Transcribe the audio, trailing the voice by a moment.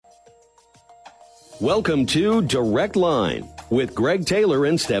Welcome to Direct Line with Greg Taylor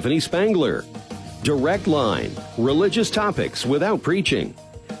and Stephanie Spangler. Direct Line, religious topics without preaching,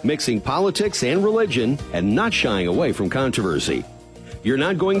 mixing politics and religion and not shying away from controversy. You're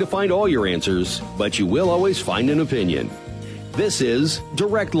not going to find all your answers, but you will always find an opinion. This is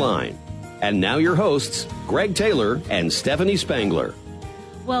Direct Line. And now your hosts, Greg Taylor and Stephanie Spangler.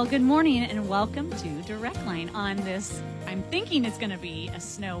 Well, good morning and welcome to Direct Line on this, I'm thinking it's going to be a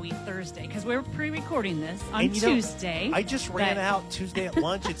snowy Thursday because we're pre-recording this on Tuesday. I just ran out Tuesday at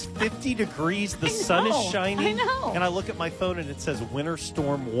lunch. It's 50 degrees. The sun is shining. I know. And I look at my phone and it says winter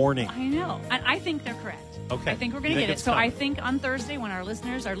storm warning. I know. And I think they're correct. Okay. I think we're going to get it. So I think on Thursday when our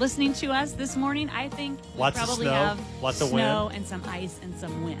listeners are listening to us this morning, I think we'll probably have lots of snow wind. And some ice and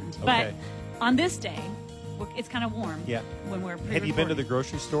some wind. Okay. But on this day, it's kind of warm. Yeah. When we're pre-recording. Have you been to the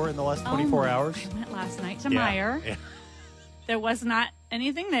grocery store in the last 24 hours? I went last night to Meijer. Yeah. There was not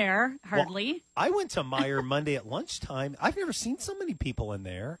anything there, hardly. Well, I went to Meijer Monday at lunchtime. I've never seen so many people in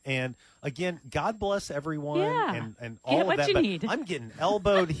there. And again, God bless everyone and all what of that. you but need. I'm getting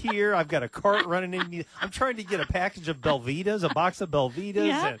elbowed here. I've got a cart running in me. I'm trying to get a package of Belvitas, a box of Belvitas.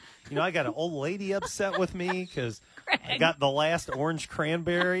 Yeah. And, I got an old lady upset with me because I Greg. got the last orange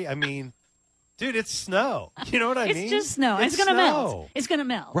cranberry. I mean, dude, it's snow. You know what I mean? It's just snow. It's going to melt. It's going to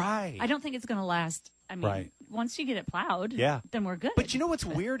melt. Right. I don't think it's going to last. I mean, once you get it plowed, then we're good. But you know what's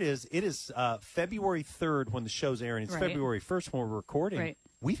weird is it is February 3rd when the show's airing. It's February 1st when we're recording. Right.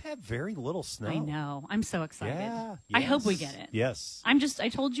 We've had very little snow. I know. I'm so excited. Yeah, I hope we get it. Yes. I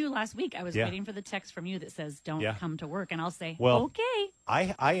told you last week I was waiting for the text from you that says, don't come to work. And I'll say, okay.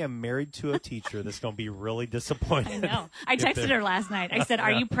 I am married to a teacher that's going to be really disappointed. I know. I texted her last night. I said,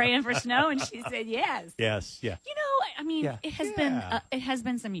 are you praying for snow? And she said, yes. Yes. Yeah. I mean, it has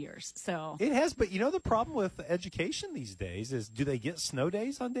been some years. So it has. But the problem with education these days is, do they get snow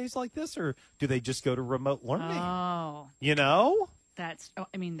days on days like this, or do they just go to remote learning? Oh. That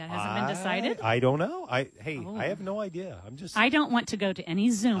hasn't been decided. I don't know. I have no idea. I don't want to go to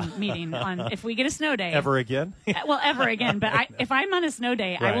any Zoom meeting on if we get a snow day ever again. Well, ever again. But if I'm on a snow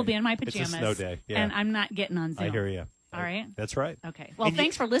day, I will be in my pajamas. It's a snow day, and I'm not getting on Zoom. I hear you. All right. That's right. Okay. Well,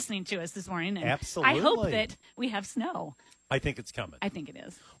 thanks for listening to us this morning. And absolutely. I hope that we have snow. I think it's coming. I think it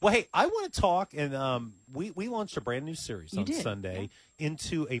is. Well, hey, I want to talk, and we launched a brand new series on Sunday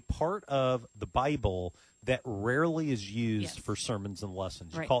into a part of the Bible that rarely is used for sermons and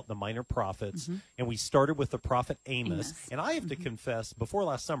lessons. You call it the Minor Prophets, and we started with the prophet Amos. And I have to confess, before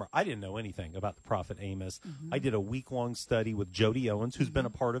last summer, I didn't know anything about the prophet Amos. I did a week-long study with Jody Owens, who's been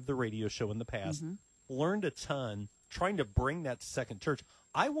a part of the radio show in the past, learned a ton, trying to bring that to Second Church.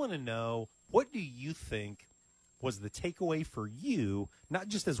 I want to know, what do you think was the takeaway for you, not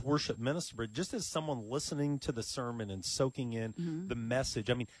just as worship minister, but just as someone listening to the sermon and soaking in the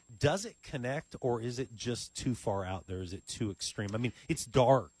message? I mean, does it connect, or is it just too far out there? Is it too extreme? I mean, it's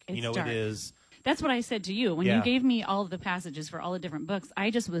dark. Dark. It is. That's what I said to you. When you gave me all of the passages for all the different books,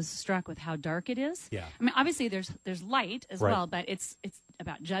 I just was struck with how dark it is. Yeah. I mean, obviously there's light as well, but it's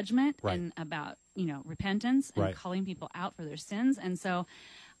about judgment and about, repentance and calling people out for their sins. And so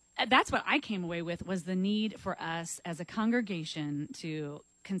that's what I came away with, was the need for us as a congregation to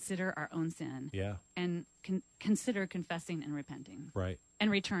consider our own sin and consider confessing and repenting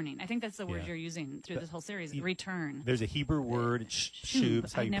and returning. I think that's the word you're using through this whole series, return. There's a Hebrew word, shub,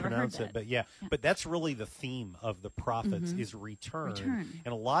 is how you pronounce it. But but that's really the theme of the prophets is return.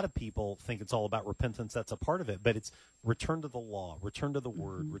 And a lot of people think it's all about repentance. That's a part of it. But it's return to the law, return to the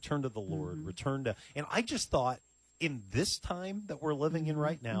word, return to the Lord, return to... And I just thought, in this time that we're living in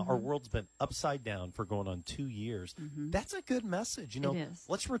right now, our world's been upside down for going on 2 years. That's a good message. It is.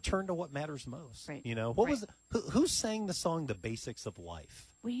 Let's return to what matters most. Right. What was who sang the song "The Basics of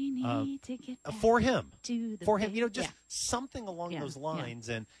Life"? We need to get back for him. To the for him. Just something along those lines.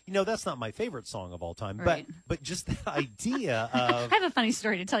 And that's not my favorite song of all time, but just that idea of... I have a funny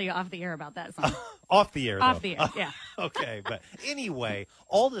story to tell you off the air about that song. Off the air, though. Off the air, yeah. Okay, but anyway,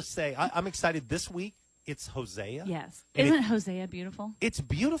 all to say, I'm excited this week. It's Hosea. Yes. Isn't Hosea beautiful? It's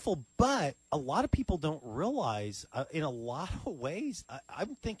beautiful, but a lot of people don't realize, in a lot of ways,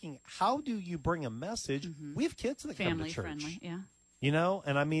 I'm thinking, how do you bring a message? We have kids that come to church. Family friendly, yeah.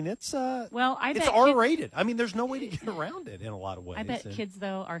 And I mean, it's it's R-rated. I mean, there's no way to get around it in a lot of ways. I bet kids,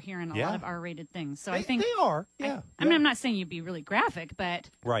 though, are hearing a lot of R-rated things. So I think they are. Yeah. I mean, I'm not saying you be really graphic, but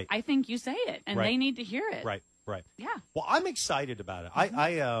I think you say it, and they need to hear it. Right. Right. Yeah. Well, I'm excited about it.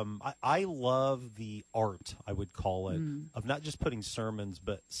 I love the art, I would call it, of not just putting sermons,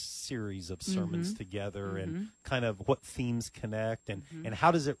 but series of sermons together and kind of what themes connect and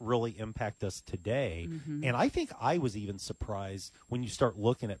how does it really impact us today. And I think I was even surprised when you start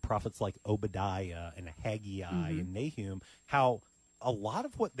looking at prophets like Obadiah and Haggai and Nahum, how a lot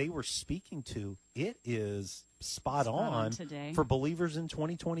of what they were speaking to, it is spot on today for believers in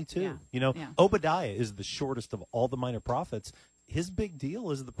 2022. Yeah. You know, Obadiah is the shortest of all the minor prophets. His big deal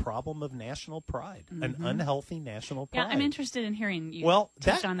is the problem of national pride, an unhealthy national pride. Yeah, I'm interested in hearing you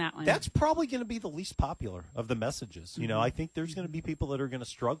touch on that one. That's probably going to be the least popular of the messages. You know, I think there's going to be people that are going to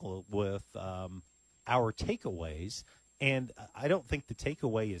struggle with our takeaways. And I don't think the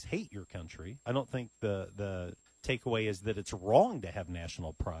takeaway is hate your country. I don't think the takeaway is that it's wrong to have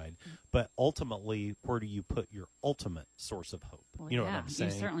national pride, but ultimately, where do you put your ultimate source of hope? Well, you know what I'm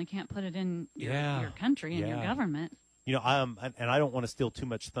saying? You certainly can't put it in your country and your government. You know, and I don't want to steal too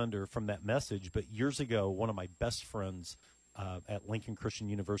much thunder from that message, but years ago, one of my best friends at Lincoln Christian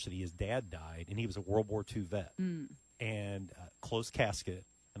University, his dad died, and he was a World War II vet, and closed casket.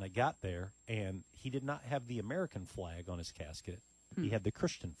 And I got there, and he did not have the American flag on his casket. He had the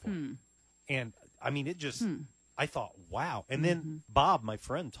Christian flag. And, I mean, it just, I thought, wow. And then Bob, my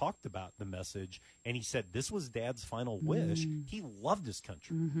friend, talked about the message, and he said this was Dad's final wish. He loved his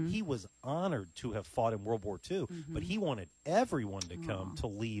country. He was honored to have fought in World War II, but he wanted everyone to come to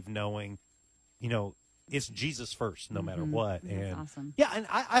leave knowing, you know, it's Jesus first, no matter what. That's and awesome. Yeah, and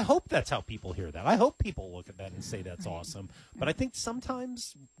I hope that's how people hear that. I hope people look at that and say that's awesome. But I think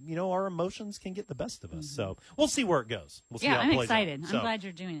sometimes, you know, our emotions can get the best of us. So we'll see where it goes. We'll see how it plays out. I'm excited. I'm glad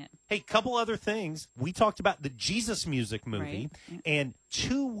you're doing it. Hey, couple other things. We talked about the Jesus Music movie, and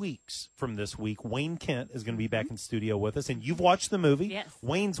 2 weeks from this week, Wayne Kent is going to be back in studio with us. And you've watched the movie. Yes.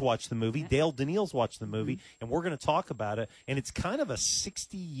 Wayne's watched the movie. Yes. Dale Daniil's watched the movie. And we're going to talk about it. And it's kind of a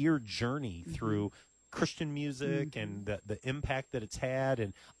 60-year journey through Christian music and the impact that it's had.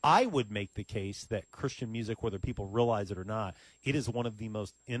 And I would make the case that Christian music, whether people realize it or not, it is one of the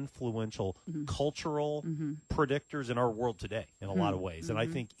most influential cultural predictors in our world today in a lot of ways. And I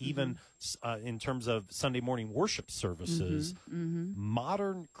think even in terms of Sunday morning worship services,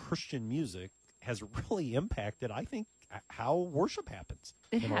 modern Christian music has really impacted, I think, how worship happens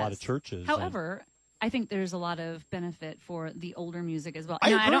in a lot of churches. However, I think there's a lot of benefit for the older music as well.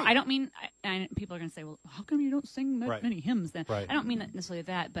 I don't mean people are going to say, well, how come you don't sing many hymns then? Right. I don't mean that necessarily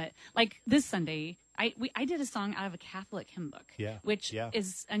that, but like this Sunday, I did a song out of a Catholic hymn book, which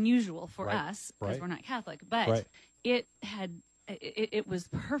is unusual for us because we're not Catholic, but it was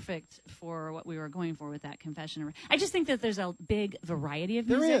perfect for what we were going for with that confession. I just think that there's a big variety of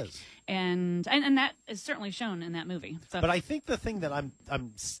music. There is. And that is certainly shown in that movie. So. But I think the thing that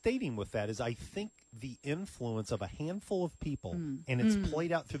I'm stating with that is I think the influence of a handful of people, and it's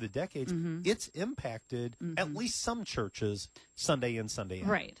played out through the decades, it's impacted at least some churches Sunday in, Sunday out.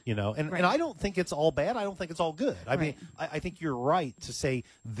 Right. You know, and I don't think it's all bad. I don't think it's all good. I mean, I think you're right to say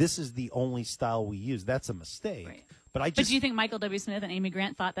this is the only style we use. That's a mistake. Right. But do you think Michael W. Smith and Amy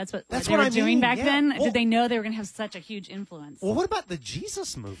Grant thought that's what they were doing back then? Well, did they know they were going to have such a huge influence? Well, what about the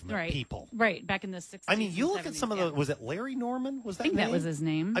Jesus movement people? Right, back in the 60s. I mean, you look at some of the, was it Larry Norman? Was that I think that was his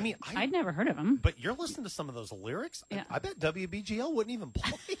name. I mean, I'd never heard of him. But you're listening to some of those lyrics. Yeah. I bet WBGL wouldn't even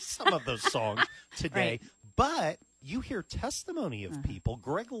play some of those songs today. But you hear testimony of people.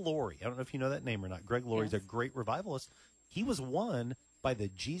 Greg Laurie, I don't know if you know that name or not. Greg Laurie's a great revivalist. He was won by the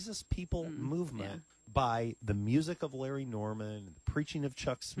Jesus People movement. By the music of Larry Norman, the preaching of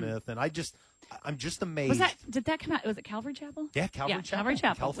Chuck Smith, and I'm just amazed. Did that come out? Was it Calvary Chapel? Yeah, Calvary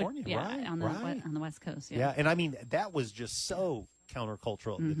Chapel, California, right? On the West Coast. Yeah, and I mean that was just so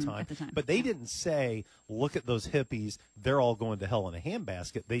countercultural at the time. But they didn't say, look at those hippies, they're all going to hell in a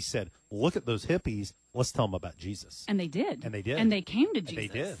handbasket. They said, look at those hippies, let's tell them about Jesus. And they did. And they did. And they came to Jesus. They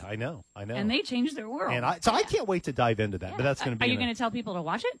did. I know. And they changed their world. And I can't wait to dive into that. But that's going to be. Are you going to tell people to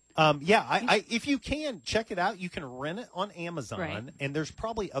watch it? I if you can, check it out. You can rent it on Amazon. And there's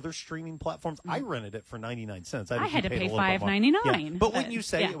probably other streaming platforms. I rented it for 99 cents. I had to pay $5.99. Yeah. But wouldn't you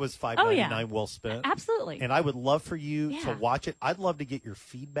say it was $5.99 well spent? Absolutely. And I would love for you to watch it. I'd love to get your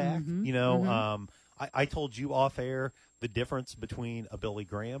feedback. You know, I told you off air the difference between a Billy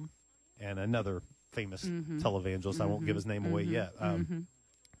Graham and another famous televangelist. I won't give his name away yet.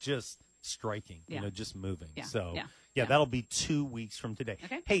 Just striking, just moving. Yeah. So, that'll be 2 weeks from today.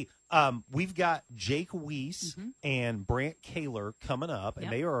 Okay. Hey, we've got Jake Weiss and Brant Kaler coming up,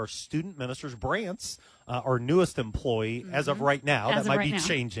 and they are our student ministers. Brant's our newest employee as of right now. That might be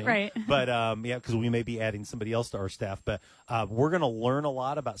changing. Right. But, because we may be adding somebody else to our staff. But we're going to learn a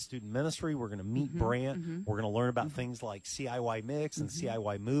lot about student ministry. We're going to meet Brant. We're going to learn about things like CIY Mix and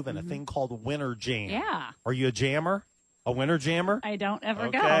CIY Move and a thing called Winter Jam. Yeah. Are you a jammer? A winter jammer? I don't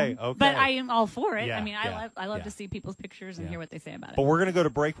ever go. But I am all for it. Yeah, I mean, I love to see people's pictures and hear what they say about it. But we're going to go to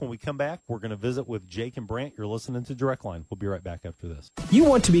break. When we come back, we're going to visit with Jake and Brant. You're listening to Direct Line. We'll be right back after this. You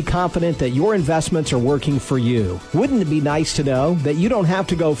want to be confident that your investments are working for you. Wouldn't it be nice to know that you don't have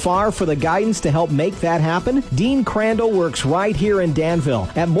to go far for the guidance to help make that happen? Dean Crandall works right here in Danville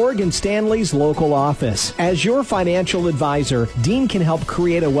at Morgan Stanley's local office. As your financial advisor, Dean can help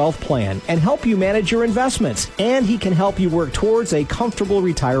create a wealth plan and help you manage your investments. And he can help you work towards a comfortable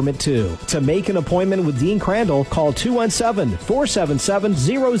retirement, too. To make an appointment with Dean Crandall, call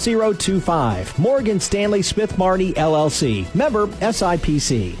 217-477-0025. Morgan Stanley Smith Marnie, LLC. Member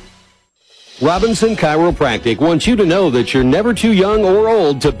SIPC. Robinson Chiropractic wants you to know that you're never too young or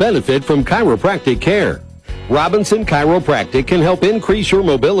old to benefit from chiropractic care. Robinson Chiropractic can help increase your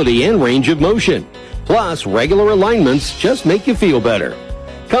mobility and range of motion. Plus, regular alignments just make you feel better.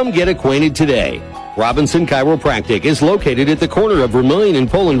 Come get acquainted today. Robinson Chiropractic is located at the corner of Vermilion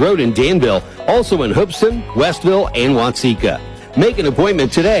and Poland Road in Danville, also in Hoopeston, Westville, and Watseka. Make an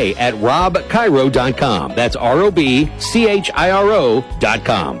appointment today at robchiro.com. That's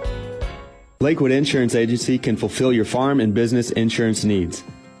ROBCHIRO.com. Lakewood Insurance Agency can fulfill your farm and business insurance needs.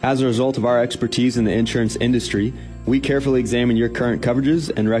 As a result of our expertise in the insurance industry, we carefully examine your current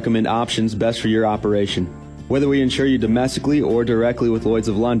coverages and recommend options best for your operation. Whether we insure you domestically or directly with Lloyd's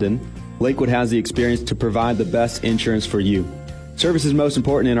of London, Lakewood has the experience to provide the best insurance for you. Service is most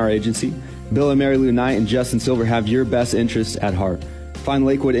important in our agency. Bill and Mary Lou Knight and Justin Silver have your best interests at heart. Find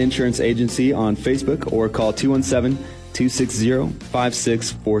Lakewood Insurance Agency on Facebook or call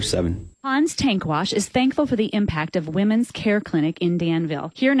 217-260-5647. Hans Tank Wash is thankful for the impact of Women's Care Clinic in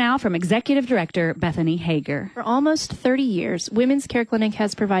Danville. Hear now from Executive Director Bethany Hager. For almost 30 years, Women's Care Clinic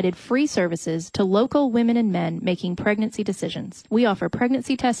has provided free services to local women and men making pregnancy decisions. We offer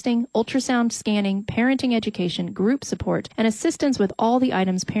pregnancy testing, ultrasound scanning, parenting education, group support, and assistance with all the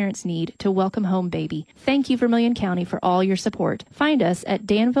items parents need to welcome home baby. Thank you, Vermilion County, for all your support. Find us at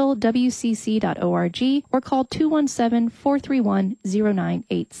danvillewcc.org or call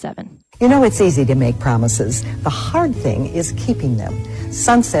 217-431-0987. You know, it's easy to make promises. The hard thing is keeping them.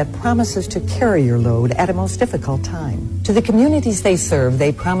 Sunset promises to carry your load at a most difficult time. To the communities they serve,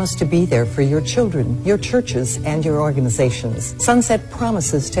 they promise to be there for your children, your churches, and your organizations. Sunset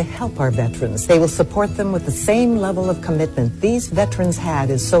promises to help our veterans. They will support them with the same level of commitment these veterans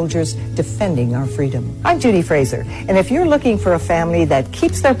had as soldiers defending our freedom. I'm Judy Fraser, and if you're looking for a family that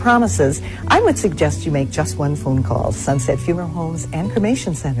keeps their promises, I would suggest you make just one phone call. Sunset Funeral Homes and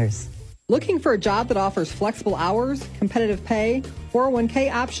Cremation Centers. Looking for a job that offers flexible hours, competitive pay,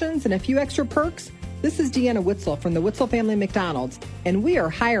 401k options, and a few extra perks? This is Deanna Witzel from the Witzel Family McDonald's, and we are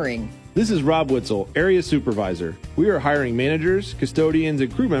hiring. This is Rob Witzel, Area Supervisor. We are hiring managers, custodians,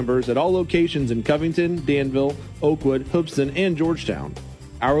 and crew members at all locations in Covington, Danville, Oakwood, Hoopeston, and Georgetown.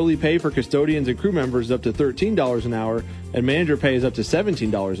 Hourly pay for custodians and crew members is up to $13 an hour, and manager pay is up to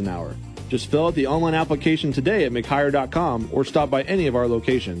 $17 an hour. Just fill out the online application today at mchire.com or stop by any of our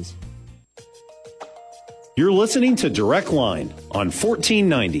locations. You're listening to Direct Line on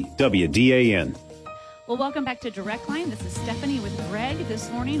 1490 WDAN. Well, welcome back to Direct Line. This is Stephanie with Greg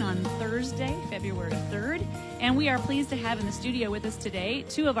this morning on Thursday, February 3rd. And we are pleased to have in the studio with us today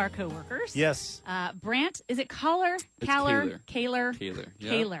two of our coworkers. Yes. Brant, is it Kaler? Kaler? Kaler.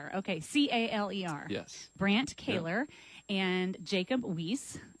 Kaler. Okay, C-A-L-E-R. Yes. Brant Kaler and Jacob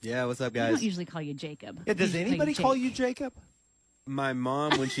Weiss. Yeah, what's up, guys? I don't usually call you Jacob. Yeah, does anybody call you Jacob? My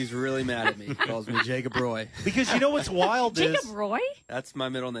mom, when she's really mad at me, calls me Jacob Roy. Because you know what's wild is... Jacob Roy? That's my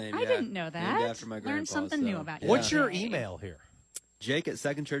middle name, I didn't know that. Named after my grandpa. Learned something new about you. What's your email here?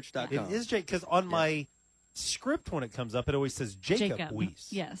 Jake@secondchurch.com. It is Jake, because on my script when it comes up, it always says Jacob Weiss.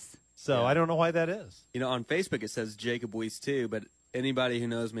 Yes. So I don't know why that is. You know, on Facebook it says Jacob Weiss too, but anybody who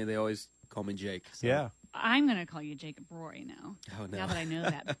knows me, they always call me Jake. So. Yeah. I'm going to call you Jacob Roy now. Oh, no. Now that I know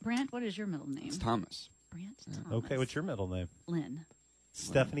that. Brant, what is your middle name? It's Thomas. Brant Thomas. Okay, what's your middle name? Lynn.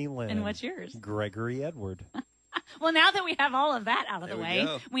 Stephanie Lynn. And what's yours? Gregory Edward. Well, now that we have all of that out of the way,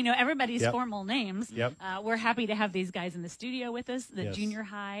 we know everybody's formal names. Yep. We're happy to have these guys in the studio with us, the junior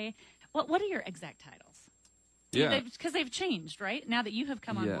high. What are your exact titles? Yeah. Because they've changed, right? Now that you have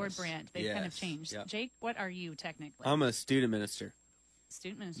come on board, Brant, they've kind of changed. Yep. Jake, what are you technically? I'm a student minister.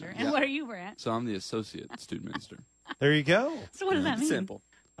 student minister. And what are you, Brant? So I'm the associate student minister. There you go. So what does that mean? Simple.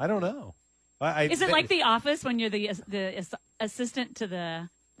 I don't know. Is it like The Office when you're the assistant to the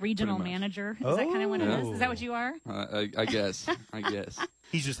regional manager? Is that kind of what it is? Is that what you are? I guess.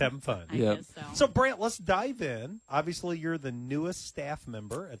 He's just having fun. I guess So, Brant, let's dive in. Obviously, you're the newest staff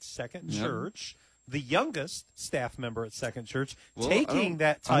member at Second Church, the youngest staff member at Second Church, taking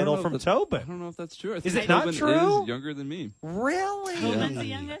that title from Tobin. I don't know if that's true. Is it not true? Is younger than me. Really? Tobin's the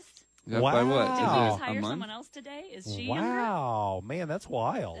youngest? Yeah, wow. By what? Did you Is just it hire a month? someone else today? Is she Wow, man, that's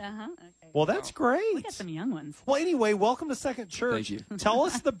wild. younger? Okay. Well, that's great. We got some young ones. Well, anyway, welcome to Second Church. Thank you. Tell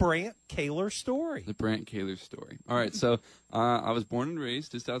us the Brant Kaler story. The Brant Kaler story. All right, so I was born and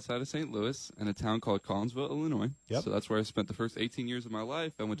raised just outside of St. Louis in a town called Collinsville, Illinois. Yep. So that's where I spent the first 18 years of my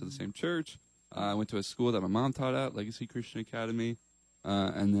life. I went to the same church. I went to a school that my mom taught at, Legacy Christian Academy.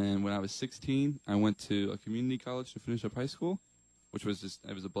 And then when I was 16, I went to a community college to finish up high school, which was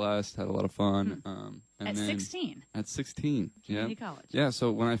it was a blast, had a lot of fun. And At then, 16? At 16, Community college. Yeah,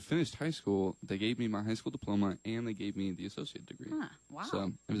 so when I finished high school, they gave me my high school diploma and they gave me the associate degree. Huh, wow.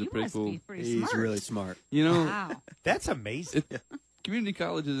 So it was You a pretty must cool. be pretty He's smart. really smart. You know, Wow. That's amazing. community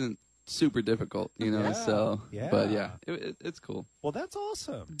college isn't super difficult, you know, but it's cool. Well, that's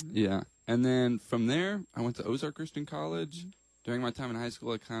awesome. Yeah. And then from there, I went to Ozark Christian College. During my time in high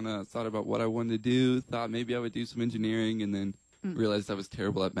school, I kind of thought about what I wanted to do, thought maybe I would do some engineering, and then realized I was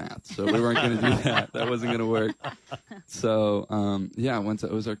terrible at math. So we weren't going to do that. That wasn't going to work. So, I went to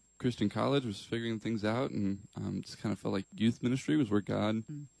Ozark Christian College, was figuring things out, and just kind of felt like youth ministry was where God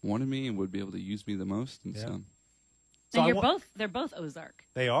wanted me and would be able to use me the most. And so And they're both Ozark.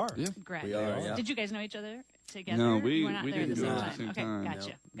 They are. Yeah. Correct. We are, yeah. Did you guys know each other together? No, You were not we there didn't at do the it same at the time. same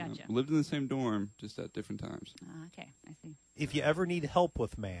time. Okay, gotcha. Lived in the same dorm, just at different times. Okay, I see. If you ever need help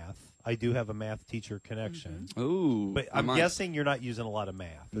with math, I do have a math teacher connection. Oh, But I'm guessing you're not using a lot of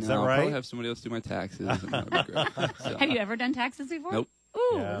math. Is that I'll right? probably have somebody else do my taxes. And that would be great. So. Have you ever done taxes before? Nope.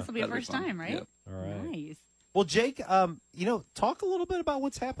 Ooh, Yeah. this will be a That'd be first fun. time, right? Yep. All right. Nice. Well, Jake, talk a little bit about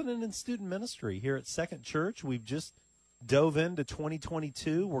what's happening in student ministry here at Second Church. We've just dove into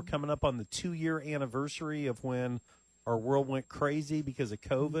 2022. We're coming up on the 2-year anniversary of when our world went crazy because of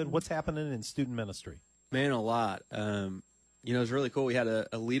COVID. What's happening in student ministry? Man, a lot. It was really cool. We had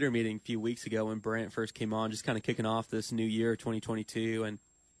a leader meeting a few weeks ago when Brant first came on, just kind of kicking off this new year, 2022. And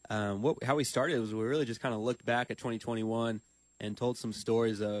how we started was we really just kind of looked back at 2021 and told some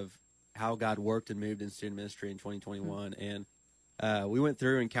stories of how God worked and moved in student ministry in 2021. And we went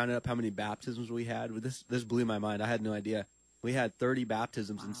through and counted up how many baptisms we had. This blew my mind. I had no idea. We had 30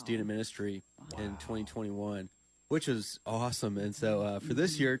 baptisms in student ministry in 2021, which was awesome. And so for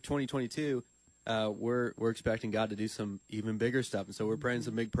this year, 2022, we're expecting God to do some even bigger stuff. And so we're praying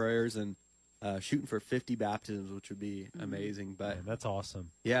some big prayers and shooting for 50 baptisms, which would be amazing. But Man, that's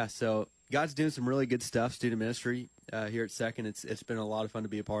awesome. yeah, so God's doing some really good stuff, student ministry here at Second. It's been a lot of fun to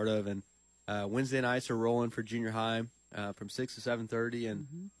be a part of. And Wednesday nights are rolling for junior high from 6 to 7:30.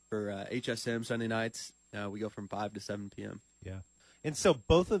 And for HSM Sunday nights, we go from 5 to 7 p.m. Yeah. And so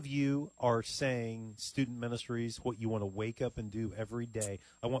both of you are saying student ministries, what you want to wake up and do every day.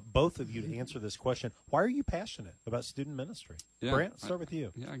 I want both of you to answer this question. Why are you passionate about student ministry? Yeah, Brant, start with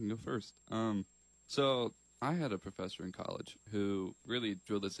you. Yeah, I can go first. So I had a professor in college who really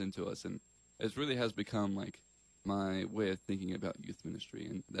drilled this into us, and it really has become like my way of thinking about youth ministry.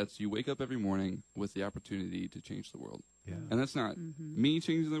 And that's you wake up every morning with the opportunity to change the world. Yeah. And that's not me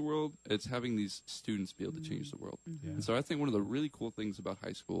changing the world, it's having these students be able to change the world. Yeah. And so I think one of the really cool things about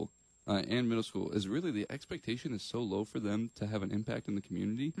high school and middle school is really the expectation is so low for them to have an impact in the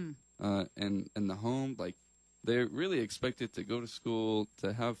community and the home. Like, they're really expected to go to school,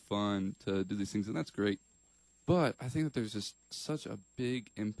 to have fun, to do these things, and that's great. But I think that there's just such a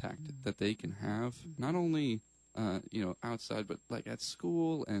big impact that they can have, not only outside, but like at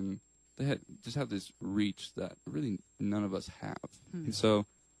school, and they just have this reach that really none of us have. And so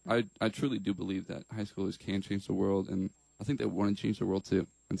I truly do believe that high schoolers can change the world, and I think they want to change the world too.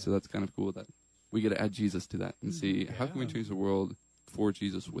 And so that's kind of cool that we get to add Jesus to that and see how can we change the world for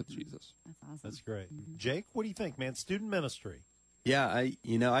Jesus, with Jesus. That's awesome. That's great. Jake, what do you think, man? Student ministry. Yeah,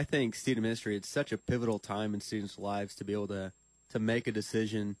 I think student ministry, it's such a pivotal time in students' lives to be able to make a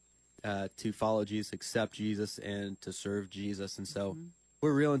decision to follow Jesus, accept Jesus, and to serve Jesus. And so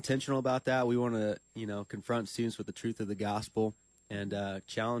we're real intentional about that. We want to, confront students with the truth of the gospel and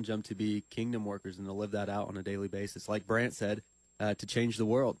challenge them to be kingdom workers and to live that out on a daily basis. Like Brant said, to change the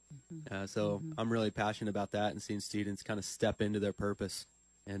world. So I'm really passionate about that and seeing students kind of step into their purpose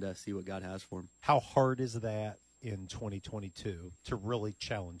and see what God has for them. How hard is that in 2022 to really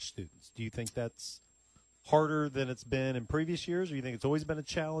challenge students? Do you think that's harder than it's been in previous years, or you think it's always been a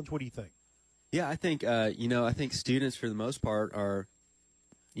challenge? What do you think? Yeah, I think I think students for the most part are,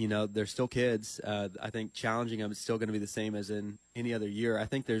 they're still kids. I think challenging them is still going to be the same as in any other year. I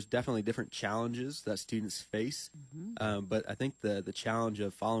think there's definitely different challenges that students face, but I think the challenge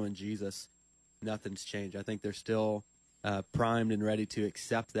of following Jesus, nothing's changed. I think they're still primed and ready to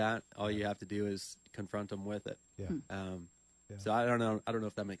accept that. All you have to do is confront them with it. Yeah. So I don't know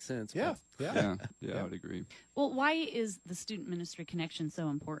if that makes sense. Yeah. I would agree. Well, why is the student ministry connection so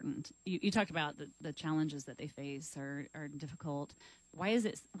important? You talked about the challenges that they face are difficult. Why is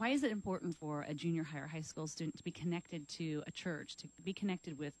it important for a junior high or high school student to be connected to a church, to be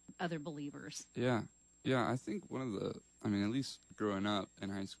connected with other believers? Yeah. I think at least growing up in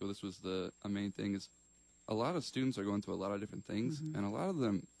high school, this was a main thing is a lot of students are going through a lot of different things, and a lot of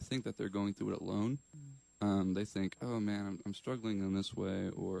them think that they're going through it alone. They think, oh man, I'm struggling in this way,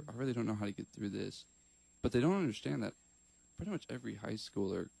 or I really don't know how to get through this. But they don't understand that pretty much every high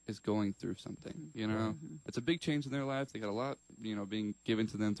schooler is going through something, It's a big change in their life. They got a lot, being given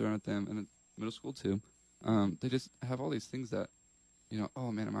to them, thrown at them, and in middle school too. They just have all these things that,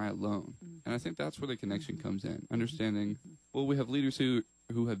 oh man, am I alone? And I think that's where the connection comes in. Understanding, well, we have leaders who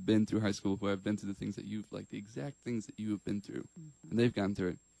have been through high school, who have been through the things that the exact things that you have been through, and they've gone through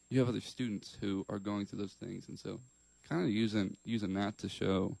it. You have other students who are going through those things, and so kind of using that to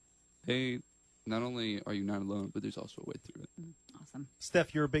show, hey, not only are you not alone, but there's also a way through it. Awesome.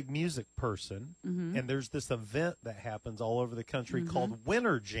 Steph, you're a big music person, and there's this event that happens all over the country called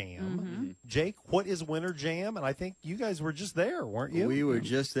Winter Jam. Jake, what is Winter Jam? And I think you guys were just there, weren't you? We were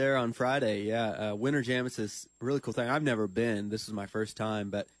just there on Friday, yeah. Winter Jam, it's this really cool thing. I've never been. This is my first time,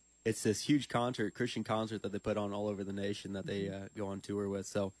 but it's this huge Christian concert that they put on all over the nation that they go on tour with.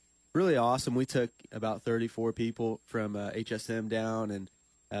 So really awesome. We took about 34 people from HSM down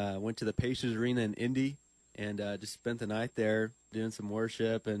and went to the Pacers Arena in Indy and just spent the night there doing some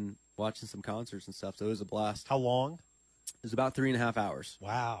worship and watching some concerts and stuff. So it was a blast. How long? It was about 3.5 hours.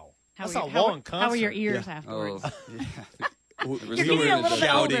 Wow. That's a long concert. How were your ears afterwards? We were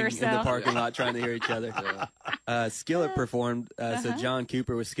shouting in the parking lot trying to hear each other. Skillet performed. So John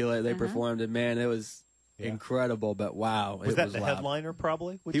Cooper with Skillet. They performed, and man, it was incredible. But wow, was that the headliner?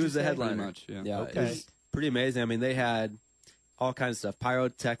 Probably. He was the headliner. Pretty much, yeah. Okay. It was pretty amazing. I mean, they had all kinds of stuff,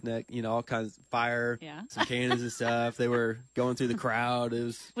 pyrotechnic, all kinds of fire, some cannons and stuff. They were going through the crowd. It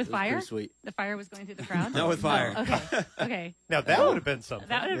was fire. Pretty sweet. The fire was going through the crowd. No, with fire. Oh, okay. Now that would have been something.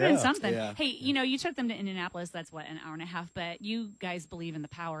 That would have been something. Yeah. Hey, you took them to Indianapolis. That's an hour and a half. But you guys believe in the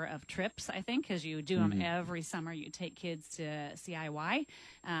power of trips, I think, because you do them every summer. You take kids to CIY.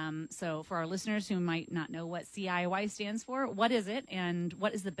 So for our listeners who might not know what CIY stands for, what is it, and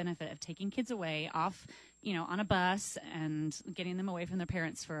what is the benefit of taking kids away off? On a bus and getting them away from their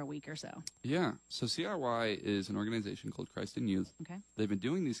parents for a week or so. Yeah. So CIY is an organization called Christ in Youth. Okay. They've been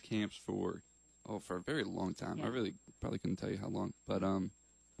doing these camps for a very long time. Yeah. I really probably couldn't tell you how long. But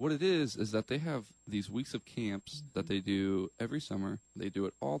what it is that they have these weeks of camps that they do every summer. They do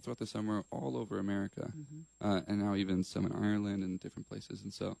it all throughout the summer, all over America. And now even some in Ireland and different places.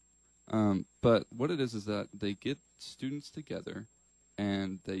 And so, but what it is that they get students together,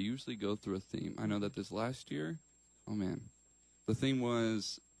 and they usually go through a theme. I know that this last year, the theme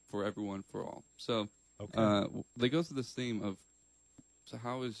was for everyone, for all. So they go through this theme of, so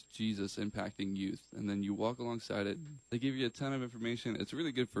how is Jesus impacting youth? And then you walk alongside it. They give you a ton of information. It's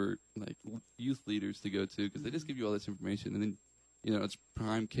really good for youth leaders to go to because they just give you all this information. And then, it's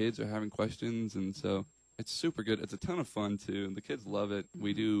prime kids are having questions. And so it's super good. It's a ton of fun, too. And the kids love it.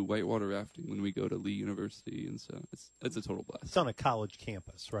 We do whitewater rafting when we go to Lee University. And so it's a total blast. It's on a college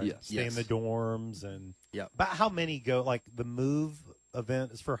campus, right? Yes. Stay in the dorms. And yeah. But how many go? Like the MOVE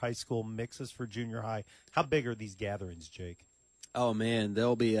event is for high school, Mix is for junior high. How big are these gatherings, Jake? Oh, man.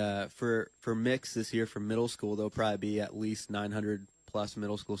 There'll be, for Mix this year, for middle school, there'll probably be at least 900-plus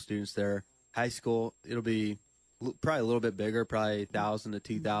middle school students there. High school, it'll be probably a little bit bigger, probably 1,000 to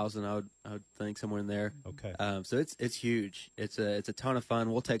 2,000. I would think somewhere in there. Okay. So it's huge. It's a ton of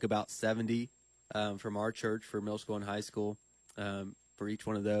fun. We'll take about 70 from our church for middle school and high school for each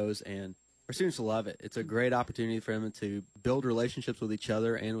one of those, and our students will love it. It's a great opportunity for them to build relationships with each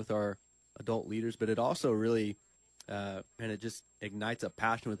other and with our adult leaders, but it also really and it just ignites a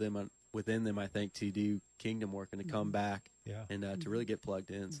passion within them, I think, to do kingdom work and to come back and to really get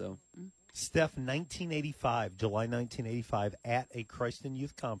plugged in. So. Steph, July 1985, at a Christ in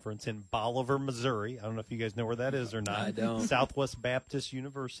Youth conference in Bolivar, Missouri. I don't know if you guys know where that is or not. I don't. Southwest Baptist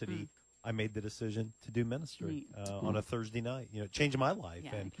University. I made the decision to do ministry on a Thursday night. It changed my life.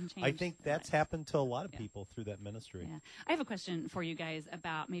 Yeah, and I think that's happened to a lot of people through that ministry. Yeah. I have a question for you guys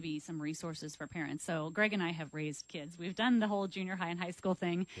about maybe some resources for parents. So Greg and I have raised kids. We've done the whole junior high and high school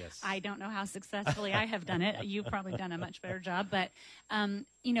thing. Yes. I don't know how successfully I have done it. You've probably done a much better job. But,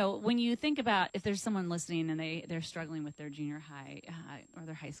 when you think about if there's someone listening and they're struggling with their junior high or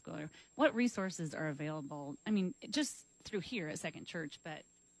their high school, what resources are available? I mean, just through here at Second Church, but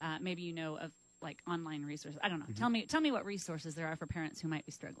maybe of like online resources. I don't know. Mm-hmm. Tell me what resources there are for parents who might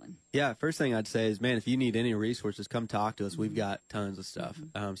be struggling. Yeah, first thing I'd say is, man, if you need any resources, come talk to us. We've got tons of stuff.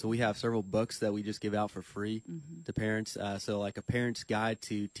 So we have several books that we just give out for free to parents. So like a parent's guide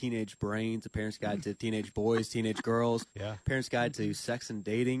to teenage brains, a parent's guide to teenage boys, teenage girls, parent's guide to sex and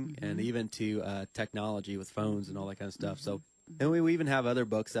dating, and even to technology with phones and all that kind of stuff. So, and we even have other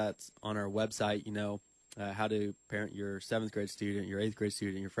books that's on our website, how to parent your 7th grade student, your 8th grade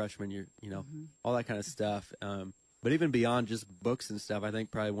student, your freshman, all that kind of stuff. But even beyond just books and stuff, I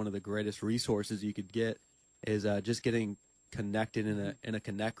think probably one of the greatest resources you could get is just getting connected in a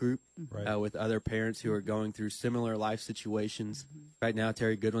connect group with other parents who are going through similar life situations. Right now,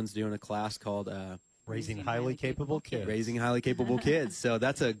 Terry Goodwin's doing a class called Raising Highly Capable Kids. Raising Highly Capable Kids. So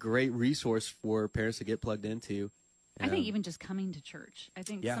that's a great resource for parents to get plugged into. I think even just coming to church. I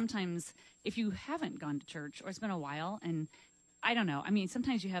think sometimes if you haven't gone to church or it's been a while, and I don't know. I mean,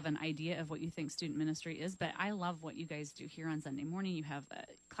 sometimes you have an idea of what you think student ministry is, but I love what you guys do here on Sunday morning. You have a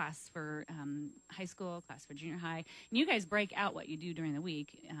class for high school, class for junior high, and you guys break out what you do during the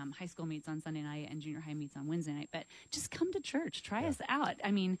week. High school meets on Sunday night and junior high meets on Wednesday night, but just come to church. Try us out. I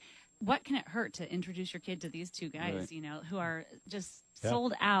mean, what can it hurt to introduce your kid to these two guys, who are just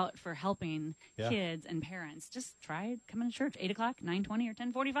sold out for helping kids and parents? Just try coming to church, 8 o'clock, 9:20, or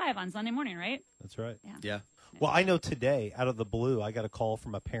 10:45 on Sunday morning, right? That's right. Yeah. Well, I know today, out of the blue, I got a call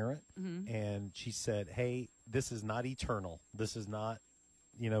from a parent, and she said, hey, this is not eternal. This is not,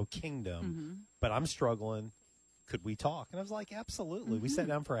 kingdom, but I'm struggling. Could we talk? And I was like, absolutely. We sat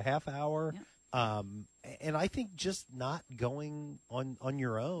down for a half hour. Yep. And I think just not going on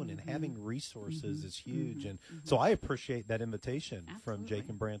your own and having resources is huge. And so I appreciate that invitation from Jake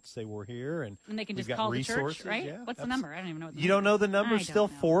and Brant to say we're here. And they can just call the church, right? Yeah, What's the number? I don't even know what the You don't know the number? Still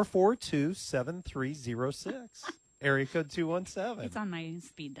 442-7306. Area code 217. It's on my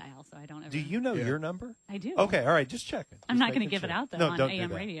speed dial, so I don't ever. Do you know your number? I do. Okay, all right, just checking. I'm not going to give it out, though, on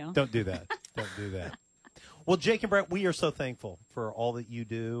AM radio. Don't do that. Don't do that. Well, Jake and Brett, we are so thankful for all that you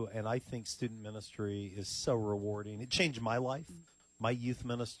do, and I think student ministry is so rewarding. It changed my life. My youth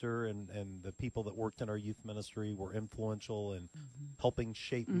minister and the people that worked in our youth ministry were influential in helping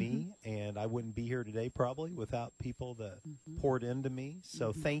shape me, and I wouldn't be here today probably without people that poured into me.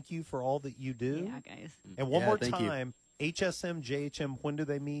 So thank you for all that you do. Yeah, guys. And one more time, HSM, JHM, when do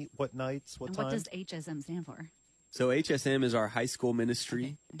they meet? What nights? What time? What does HSM stand for? So HSM is our high school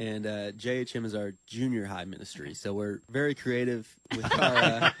ministry, and JHM is our junior high ministry. So we're very creative with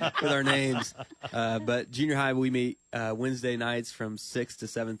our names. But junior high, we meet Wednesday nights from 6 to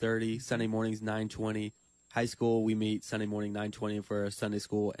 7:30. Sunday mornings 9:20. High school, we meet Sunday morning 9:20 for a Sunday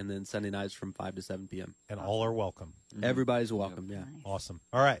school, and then Sunday nights from 5 to 7 p.m. And all are welcome. Everybody's welcome. Yeah. Nice. Awesome.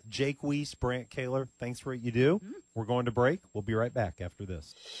 All right, Jake Weiss, Brant Kaler, thanks for what you do. We're going to break. We'll be right back after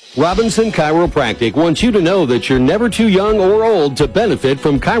this. Robinson Chiropractic wants you to know that you're never too young or old to benefit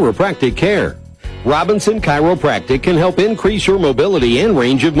from chiropractic care. Robinson Chiropractic can help increase your mobility and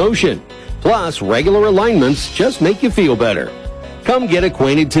range of motion. Plus, regular alignments just make you feel better. Come get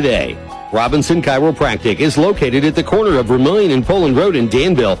acquainted today. Robinson Chiropractic is located at the corner of Vermillion and Poland Road in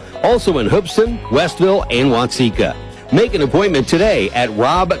Danville, also in Hoopeston, Westville, and Watseka. Make an appointment today at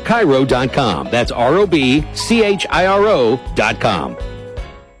robchiro.com. That's ROBCHIRO.com.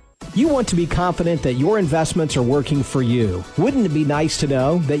 You want to be confident that your investments are working for you. Wouldn't it be nice to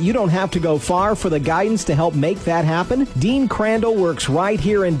know that you don't have to go far for the guidance to help make that happen? Dean Crandall works right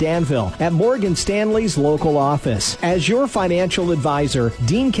here in Danville at Morgan Stanley's local office. As your financial advisor,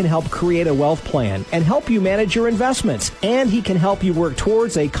 Dean can help create a wealth plan and help you manage your investments. And he can help you work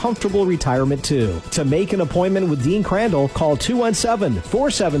towards a comfortable retirement too. To make an appointment with Dean Crandall, call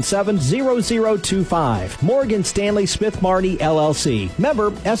 217-477-0025. Morgan Stanley Smith Marty, LLC.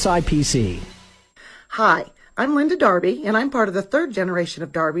 Member SIPC. Hi, I'm Linda Darby, and I'm part of the third generation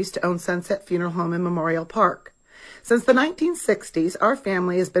of Darbys to own Sunset Funeral Home in Memorial Park. Since the 1960s, our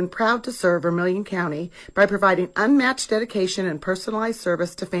family has been proud to serve Vermilion County by providing unmatched dedication and personalized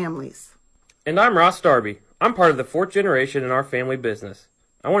service to families. And I'm Ross Darby. I'm part of the fourth generation in our family business.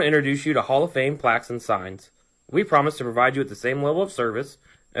 I want to introduce you to Hall of Fame plaques and signs. We promise to provide you with the same level of service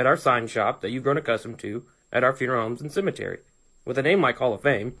at our sign shop that you've grown accustomed to at our funeral homes and cemetery. With a name like Hall of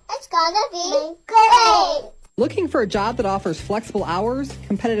Fame, it's gonna be great! Looking for a job that offers flexible hours,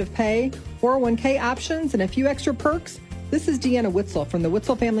 competitive pay, 401k options, and a few extra perks? This is Deanna Witzel from the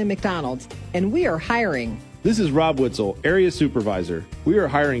Witzel Family McDonald's, and we are hiring. This is Rob Witzel, Area Supervisor. We are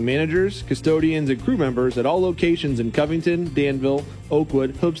hiring managers, custodians, and crew members at all locations in Covington, Danville,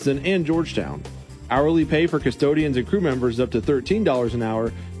 Oakwood, Hoopeston, and Georgetown. Hourly pay for custodians and crew members is up to $13 an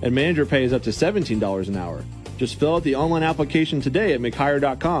hour, and manager pay is up to $17 an hour. Just fill out the online application today at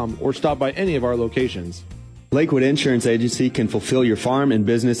mchire.com or stop by any of our locations. Lakewood Insurance Agency can fulfill your farm and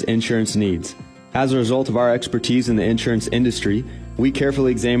business insurance needs. As a result of our expertise in the insurance industry, we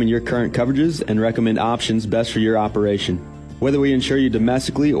carefully examine your current coverages and recommend options best for your operation. Whether we insure you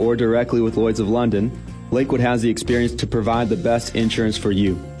domestically or directly with Lloyd's of London, Lakewood has the experience to provide the best insurance for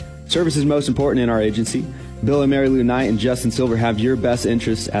you. Service is most important in our agency. Bill and Mary Lou Knight and Justin Silver have your best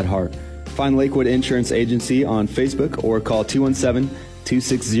interests at heart. Find Lakewood Insurance Agency on Facebook or call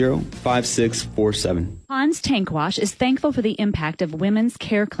 217-260-5647. Hans Tank Wash is thankful for the impact of Women's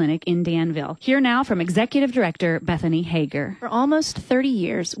Care Clinic in Danville. Hear now from Executive Director Bethany Hager. For almost 30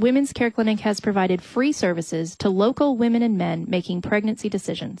 years, Women's Care Clinic has provided free services to local women and men making pregnancy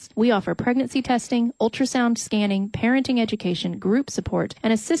decisions. We offer pregnancy testing, ultrasound scanning, parenting education, group support,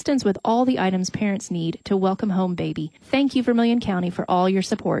 and assistance with all the items parents need to welcome home baby. Thank you, Vermilion County, for all your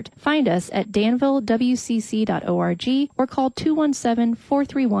support. Find us at danvillewcc.org or call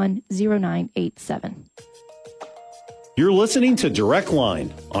 217-431-0987. You're listening to Direct Line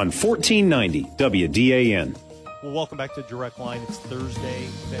on 1490 WDAN. Well, welcome back to Direct Line. It's Thursday,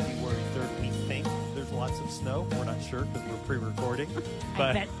 February 3rd. We think there's lots of snow. We're not sure because we're pre-recording. But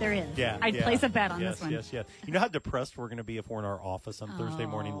I bet there is. Yeah, I'd place a bet on this one. Yes. You know how depressed we're going to be if we're in our office on Thursday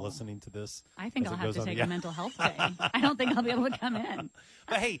morning listening to this? I think I'll have to take a mental health day. I don't think I'll be able to come in.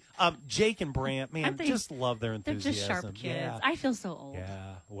 But hey, Jake and Brant, man, just love their enthusiasm. They're just sharp kids. Yeah. I feel so old.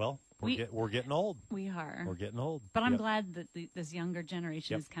 Yeah, well, we're getting old. We are. We're getting old. But I'm glad that this younger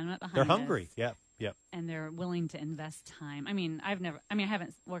generation is coming up behind us. They're hungry. Yep. And they're willing to invest time. I mean, I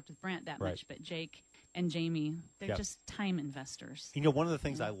haven't worked with Brant that much, but Jake and Jamie, they're just time investors. You know, one of the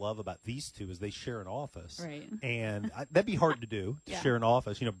things I love about these two is they share an office. Right. And that'd be hard to do, share an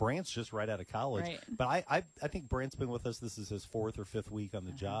office. You know, Brant's just right out of college. Right. But I think Brant's been with us. This is his 4th or 5th week on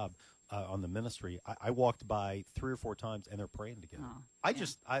the job. On the ministry, I walked by 3 or 4 times, and they're praying together.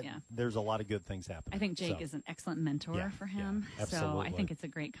 There's a lot of good things happening. I think Jake is an excellent mentor for him. So I think it's a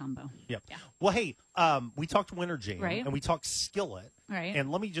great combo. Yep. Yeah. Well, hey, we talked Winter Jam, and we talked Skillet. Right. And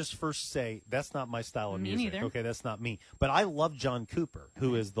let me just first say, that's not my style of music. Neither. Okay, that's not me. But I love John Cooper,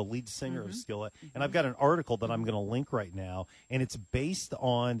 who is the lead singer of Skillet. And I've got an article that I'm going to link right now, and it's based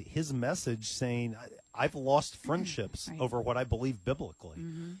on his message saying, I've lost friendships over what I believe biblically.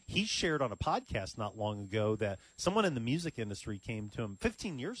 He shared on a podcast not long ago that someone in the music industry came to him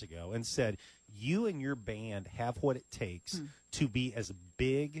 15 years ago and said, you and your band have what it takes to be as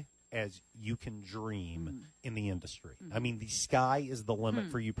big as you can dream in the industry. I mean, the sky is the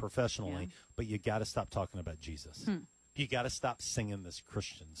limit for you professionally, but you got to stop talking about Jesus. You got to stop singing this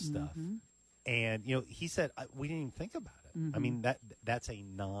Christian stuff. And, you know, he said, we didn't even think about it. I mean, that's a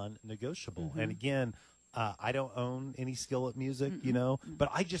non-negotiable. And again, I don't own any Skillet music, you know, but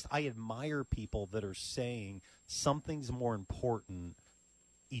I admire people that are saying something's more important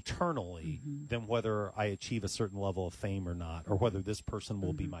eternally than whether I achieve a certain level of fame or not, or whether this person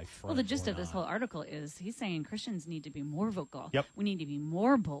will be my friend. Well, the gist of this whole article is he's saying Christians need to be more vocal. Yep. We need to be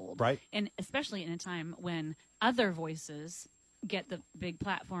more bold. Right. And especially in a time when other voices get the big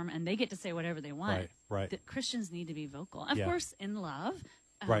platform and they get to say whatever they want. Right. The Christians need to be vocal. Of course, in love.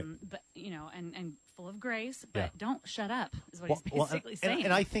 But, you know, and full of grace, but don't shut up is what he's basically saying.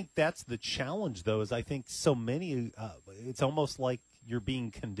 And I think that's the challenge, though, is I think so many, it's almost like you're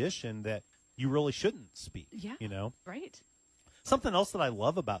being conditioned that you really shouldn't speak, you know? Right. Something else that I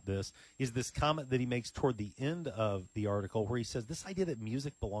love about this is this comment that he makes toward the end of the article where he says, this idea that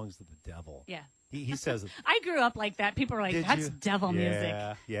music belongs to the devil. Yeah. He says, I grew up like that. People are like, that's devil music.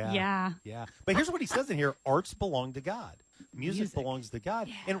 Yeah. But here's what he says in here. Arts belong to God. Music belongs to God.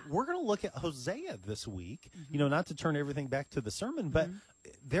 Yeah. And we're going to look at Hosea this week, you know, not to turn everything back to the sermon, but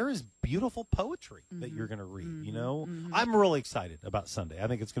there is beautiful poetry that you're going to read, you know. I'm really excited about Sunday. I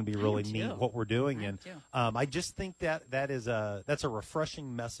think it's going to be really neat what we're doing. And I just think that's a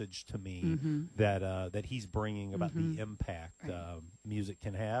refreshing message to me that he's bringing about the impact music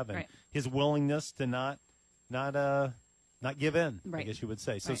can have and his willingness to not give in, I guess you would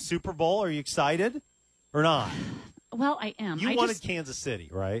say. So Super Bowl, are you excited or not? Well, I am. You wanted Kansas City,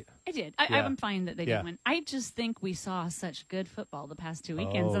 right? I did. I'm fine that they didn't win. I just think we saw such good football the past 2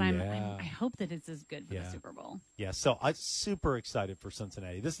 weekends, and I hope that it's as good for the Super Bowl. Yeah, so I'm super excited for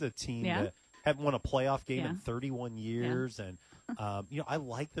Cincinnati. This is a team that haven't won a playoff game in 31 years, and I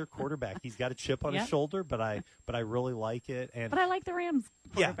like their quarterback. He's got a chip on his shoulder, but I really like it. But I like the Rams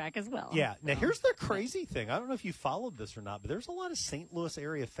quarterback as well. Yeah. Now here's the crazy thing. I don't know if you followed this or not, but there's a lot of St. Louis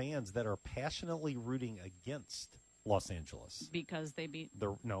area fans that are passionately rooting against Los Angeles because they beat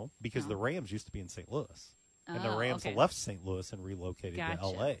the Rams used to be in St. Louis. And the Rams left St. Louis and relocated to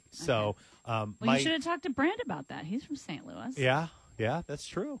L.A. So, you should have talked to Brand about that. He's from St. Louis. Yeah, that's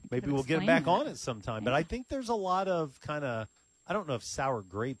true. Maybe we'll get him back on it sometime. But I think there's a lot of kind of, I don't know if sour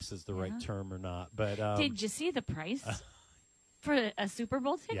grapes is the right term or not. But did you see the price for a Super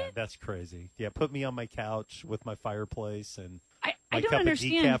Bowl ticket? Yeah, that's crazy. Yeah, put me on my couch with my fireplace and I don't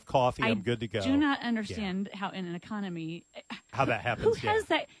understand. Decaf coffee, I'm good to go. I do not understand how in an economy how that happens. Who has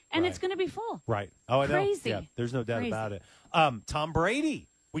that? And it's going to be full. Right. Oh, I know. Crazy. Yeah, there's no doubt about it. Tom Brady.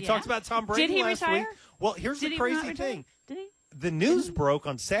 We talked about Tom Brady Did he last retire? week. Well, here's the crazy thing. Did he? The news broke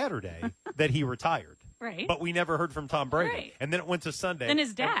on Saturday that he retired. Right. But we never heard from Tom Brady. Right. And then it went to Sunday. Then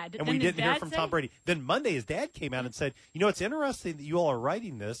his dad. And we didn't hear from Tom Brady. Then Monday his dad came out and said, it's interesting that you all are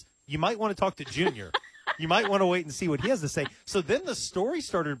writing this. You might want to talk to Junior. You might want to wait and see what he has to say. So then the story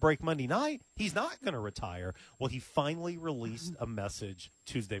started to break Monday night. He's not going to retire. Well, he finally released a message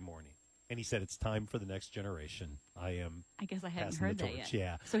Tuesday morning. And he said, it's time for the next generation. I guess I hadn't heard that yet.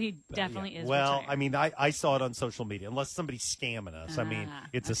 Yeah. So he definitely is Well, retired. I mean, I saw it on social media. Unless somebody's scamming us. I mean,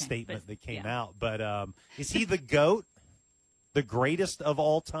 it's a statement that came out. But is he the GOAT? The greatest of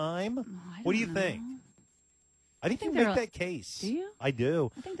all time? What do you think? I think you make that case. Do you? I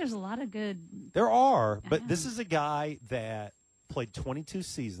do. I think there's a lot of good. There are, but this is a guy that played 22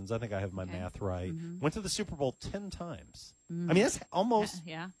 seasons. I think I have my math right. Went to the Super Bowl 10 times. I mean, that's almost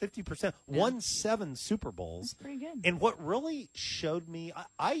 50%. Won 7 Super Bowls. That's pretty good. And what really showed me,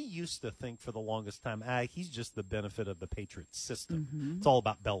 I used to think for the longest time, he's just the benefit of the Patriots system. It's all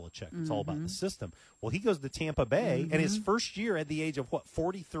about Belichick. It's all about the system. Well, he goes to Tampa Bay, and his first year at the age of,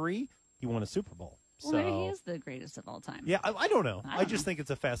 43, he won a Super Bowl. Well, maybe he is the greatest of all time. Yeah, I don't know. I just think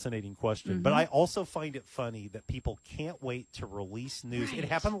it's a fascinating question. But I also find it funny that people can't wait to release news. It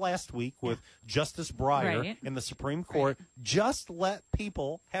happened last week with Justice Breyer in the Supreme Court. Just let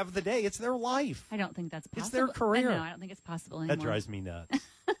people have the day. It's their life. I don't think that's possible. It's their career. No, I don't think it's possible anymore. That drives me nuts.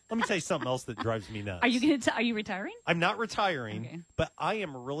 Let me tell you something else that drives me nuts. Are you retiring? I'm not retiring, but I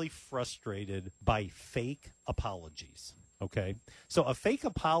am really frustrated by fake apologies. Okay, so a fake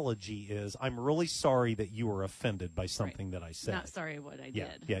apology is, I'm really sorry that you were offended by something that I said. Not sorry what I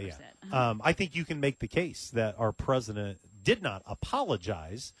did. Yeah. Said. I think you can make the case that our president did not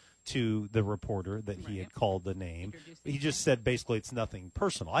apologize to the reporter that he had called the name. He just said basically it's nothing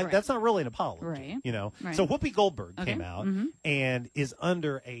personal. That's not really an apology, So Whoopi Goldberg came out and is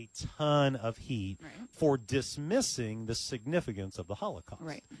under a ton of heat for dismissing the significance of the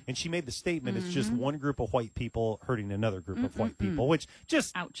Holocaust. And she made the statement, it's just one group of white people hurting another group of white people, which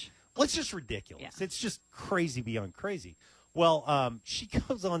just, it's just ridiculous. Yeah. It's just crazy beyond crazy. Well, she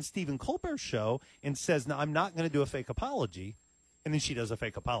goes on Stephen Colbert's show and says, no, I'm not going to do a fake apology. And then she does a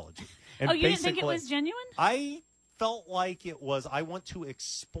fake apology. And you didn't think it was genuine? I felt like it was. I want to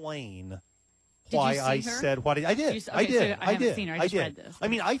explain why I said what I did. I did. So I haven't seen her. I just read this. I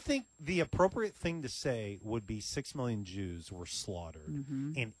mean, I think the appropriate thing to say would be 6 million Jews were slaughtered,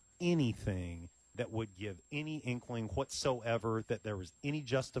 and anything that would give any inkling whatsoever that there was any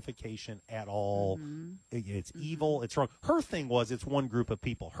justification at all. It's evil. It's wrong. Her thing was, it's one group of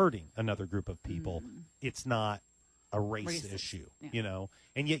people hurting another group of people. It's not a race issue,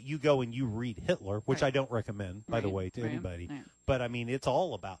 and yet you go and you read Hitler, which I don't recommend, by the way, to anybody. But I mean, it's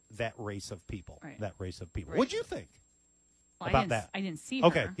all about that race of people. That race of people. What'd you think about that? I didn't see her.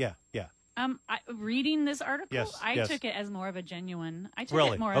 Okay, yeah. Reading this article, I took it as more of a genuine.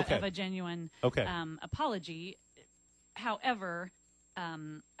 Of a genuine apology. However, I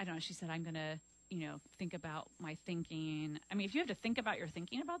don't know. She said, "I'm going to." Think about my thinking. I mean, if you have to think about your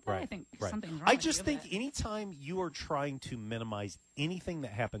thinking about that, I think something's wrong. I just think anytime you are trying to minimize anything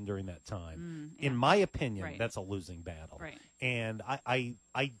that happened during that time, in my opinion, that's a losing battle. Right. And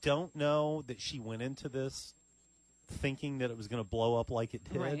I don't know that she went into this thinking that it was going to blow up like it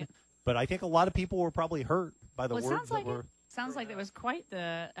did. But I think a lot of people were probably hurt by the words that were. Sounds like there was quite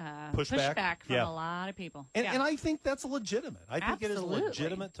the pushback from a lot of people. And I think that's legitimate. I think it is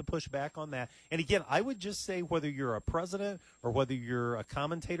legitimate to push back on that. And again, I would just say whether you're a president or whether you're a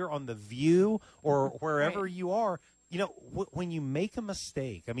commentator on The View or wherever you are, when you make a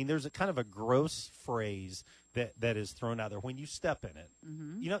mistake, I mean, there's a kind of a gross phrase that is thrown out there. When you step in it,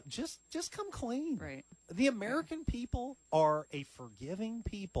 you know, just come clean. Right. The American people are a forgiving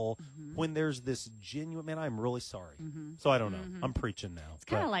people when there's this genuine, man, I'm really sorry. So I don't know. I'm preaching now. It's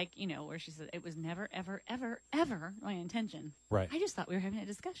kind of like, you know, where she said, it was never, ever, ever, ever my intention. Right. I just thought we were having a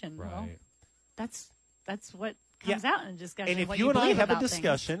discussion. Right. Well, that's what comes out in a discussion. And if you and I have a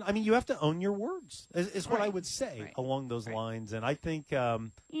discussion, I mean, you have to own your words, is what I would say along those lines. And I think...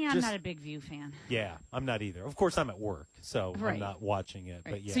 I'm not a big View fan. Yeah, I'm not either. Of course, I'm at work, so I'm not watching it.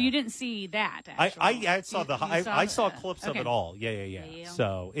 But yeah. So you didn't see that, I saw I saw clips of it all. Yeah.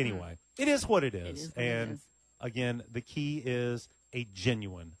 So anyway, it is what it is. Again, the key is a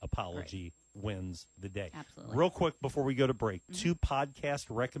genuine apology wins the day. Absolutely. Real quick before we go to break, 2 podcast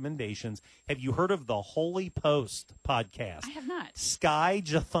recommendations. Have you heard of the Holy Post podcast? I have not. Sky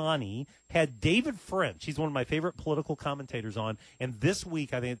Jathani had David French. He's one of my favorite political commentators on. And this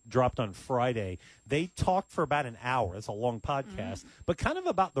week, I think it dropped on Friday, they talked for about an hour. It's a long podcast, but kind of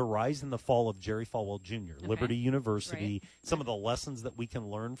about the rise and the fall of Jerry Falwell Jr., Liberty University, some of the lessons that we can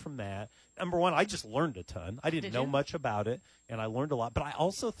learn from that. Number one, I just learned a ton. I didn't know much about it, and I learned a lot. But I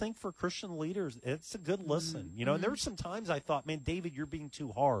also think for Christian leaders, it's a good listen. You know, and there were some times I thought, man, David, you're being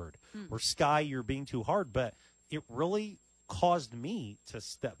too hard, or Sky, you're being too hard. But it really caused me to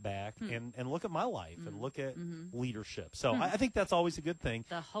step back and look at my life and look at leadership. So I think that's always a good thing.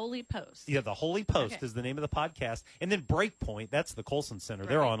 The Holy Post. Yeah, the Holy Post is the name of the podcast. And then Breakpoint, that's the Colson Center.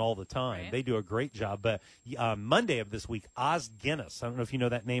 They're on all the time. They do a great job. But Monday of this week, Os Guinness. I don't know if you know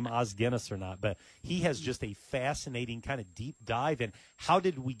that name, Os Guinness, or not, but he has just a fascinating kind of deep dive in how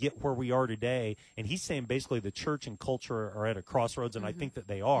did we get where we are today. And he's saying basically the church and culture are at a crossroads, and I think that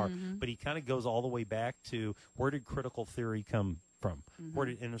they are. But he kind of goes all the way back to where did critical theory come from? Where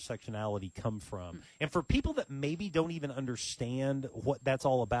did intersectionality come from? And for people that maybe don't even understand what that's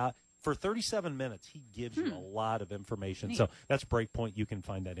all about, for 37 minutes, he gives you a lot of information. Neat. So that's Breakpoint. You can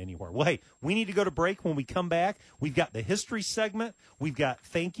find that anywhere. Well, hey, we need to go to break. When we come back, we've got the history segment. We've got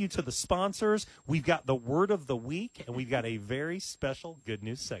thank you to the sponsors. We've got the word of the week. And we've got a very special good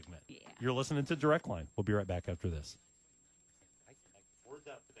news segment. Yeah. You're listening to Direct Line. We'll be right back after this. Word's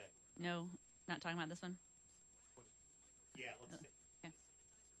out today. No, not talking about this one? Yeah, let's see. Okay.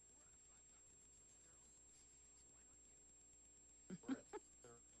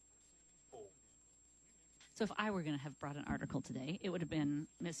 So if I were going to have brought an article today, it would have been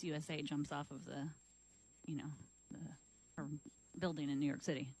Miss USA jumps off of her building in New York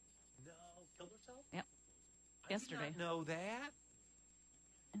City. No, killed herself? Yep. Yesterday. I did not know that.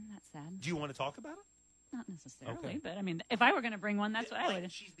 Isn't that sad? Do you want to talk about it? Not necessarily, but I mean, if I were going to bring one, that's what I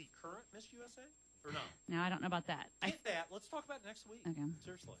would. She's the current Miss USA? Or no? No, I don't know about that. Get that. Let's talk about it next week. Okay.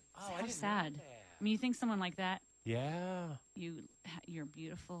 Seriously. Oh, I didn't sad. Know that. I mean, you think someone like that? Yeah. You're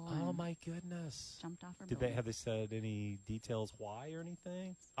beautiful. Oh my goodness. Jumped off her. Have they said any details why or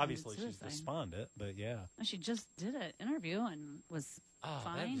anything? Obviously, she's despondent, but yeah. She just did an interview and was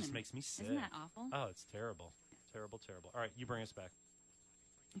fine. That just makes me sick. Isn't that awful? Oh, it's terrible. Terrible. All right, you bring us back.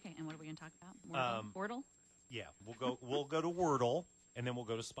 Okay, and what are we going to talk about? Wordle? Yeah, we'll go to Wordle. And then we'll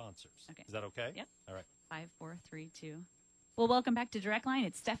go to sponsors. Okay. Is that okay? Yep. All right. 5, 4, 3, 2. Well, welcome back to Direct Line.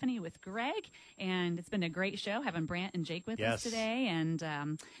 It's Stephanie with Greg, and it's been a great show having Brant and Jake with us today.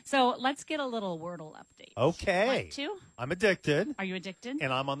 And so let's get a little Wordle update. Okay. Want to? I'm addicted. Are you addicted?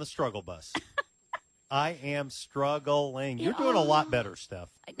 And I'm on the struggle bus. I am struggling. You're doing a lot better, Steph.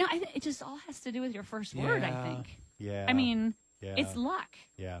 No, it just all has to do with your first word, I think. Yeah. I mean... Yeah. It's luck.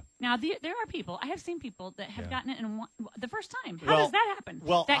 Yeah. Now, there are people, I have seen people that have gotten it in the first time. How does that happen?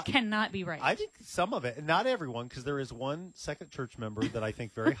 Well, that cannot be right. I think some of it, not everyone, because there is one second church member that I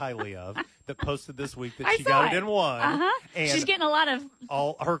think very highly of that posted this week that she got it in one. And she's getting a lot of...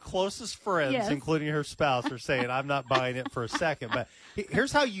 All her closest friends, including her spouse, are saying, I'm not buying it for a second. But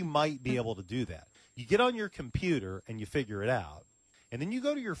here's how you might be able to do that. You get on your computer and you figure it out. And then you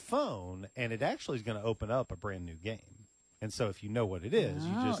go to your phone, and it actually is going to open up a brand new game. And so if you know what it is,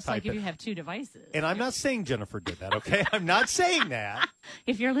 you just it's type like if you have two devices. And I'm not saying Jennifer did that, okay? I'm not saying that.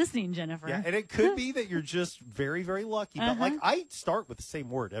 If you're listening, Jennifer. Yeah, and it could be that you're just very, very lucky. But, like, I start with the same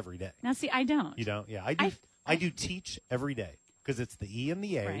word every day. Now, see, I don't. You don't? Yeah, I do teach every day because it's the E and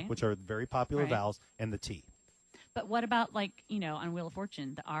the A, which are very popular vowels, and the T. But what about, like, on Wheel of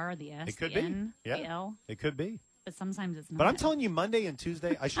Fortune, the R, the S, the N, the L? It could be. But sometimes it's not. But I'm telling you, Monday and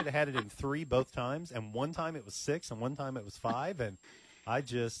Tuesday, I should have had it in 3 both times. And one time it was 6, and one time it was 5. And I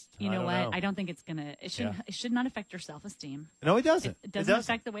just, you know I don't what? know. I don't think it's gonna. It should not affect your self-esteem. No, it doesn't. It doesn't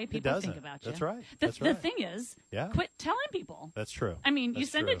affect the way people think about you. That's right. The thing is, quit telling people. That's true. I mean, you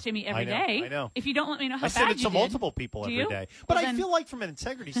send it to me every day. I know. If you don't let me know how I bad send it you to multiple people every day. But I feel like from an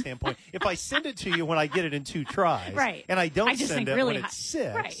integrity standpoint, if I send it to you when I get it in 2 tries, right, and I don't send it really when it's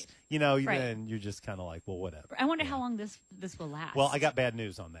 6, right. then you're just kind of like, well, whatever. I wonder how long this will last. Well, I got bad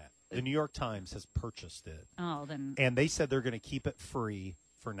news on that. The New York Times has purchased it. Oh, then. And they said they're going to keep it free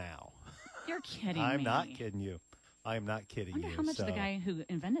for now. You're kidding I'm me. not kidding you. I am not kidding you. I wonder how much the guy who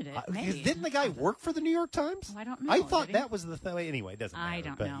invented it made. Didn't the guy work for the New York Times? Oh, I don't know. I thought that was the thing. Anyway, it doesn't matter. I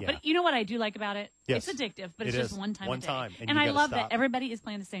don't but know. Yeah. But you know what I do like about it? Yes. It's addictive, but it's It just is. one time One a day. time, and And you I gotta love stop. that everybody is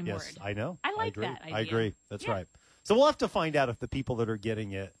playing the same Yes, word. I know. I like agree. that idea. I agree. That's right. So we'll have to find out if the people that are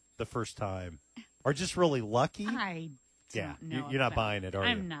getting it the first time are just really lucky. You're not buying it, are you?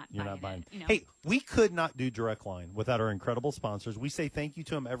 I'm not You're buying not buying it. Hey, we could not do Direct Line without our incredible sponsors. We say thank you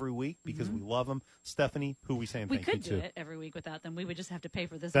to them every week because we love them. Stephanie, who are we saying thank you to? We could do it every week without them. We would just have to pay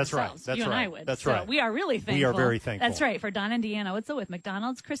for this That's ourselves. Right. That's you right. and I would. That's so right. We are really thankful. We are very thankful. That's right. For Don and Deanna Witzel with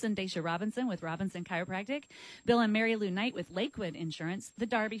McDonald's, Chris and Daisha Robinson with Robinson Chiropractic, Bill and Mary Lou Knight with Lakewood Insurance, the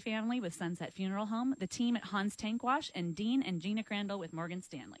Darby family with Sunset Funeral Home, the team at Hans Tank Wash, and Dean and Gina Crandall with Morgan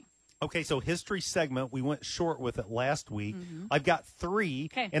Stanley. Okay, so history segment. We went short with it last week. I've got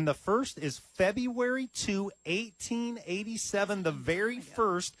 3, and the first is February 2, 1887. The very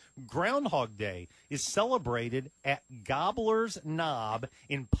first Groundhog Day is celebrated at Gobbler's Knob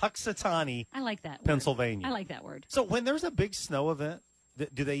in Puxatawny, I like that Pennsylvania. I like that word. So when there's a big snow event,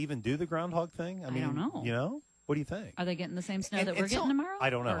 do they even do the Groundhog thing? I don't know. You know? What do you think? Are they getting the same snow that we're getting tomorrow? I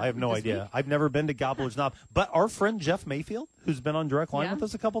don't know. I have no this idea. week? I've never been to Gobbler's Knob. But our friend Jeff Mayfield, who's been on Direct Line with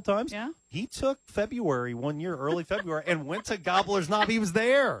us a couple times, he took February one year, early February, and went to Gobbler's Knob. He was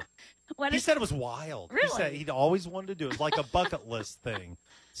there. He said it was wild. Really? He said he'd always wanted to do it. It was like a bucket list thing.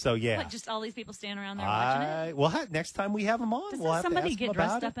 So, yeah. What, just all these people standing around there watching it? Well, next time we have them on, we'll have somebody to ask get them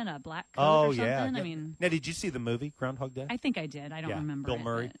dressed about up in a black coat Oh, or something? yeah. I mean, now, did you see the movie Groundhog Day? I think I did. I don't remember Bill it,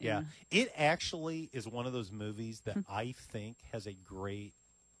 Murray. but, Yeah. It actually is one of those movies that I think has a great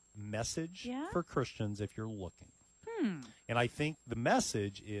message for Christians if you're looking. And I think the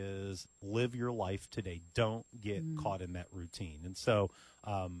message is live your life today. Don't get caught in that routine. And so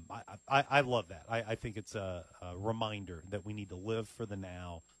I love that. I think it's a reminder that we need to live for the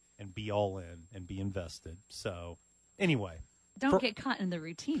now and be all in and be invested. So anyway. Don't get caught in the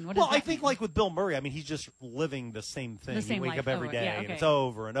routine. What Well, does that I think mean? like with Bill Murray, I mean, he's just living the same thing. The same you wake life up every over. day, Yeah, and okay. it's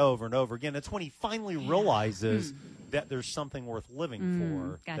over and over and over again. It's when he finally realizes that there's something worth living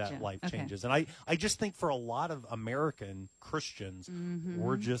for gotcha. that life Okay. changes. And I just think for a lot of American Christians,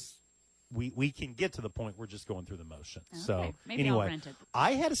 we're just we can get to the point we're just going through the motions. Okay. So Maybe I'll anyway, rent it.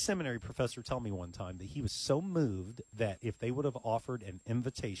 I had a seminary professor tell me one time that he was so moved that if they would have offered an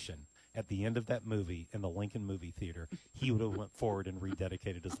invitation at the end of that movie in the Lincoln Movie Theater, he would have went forward and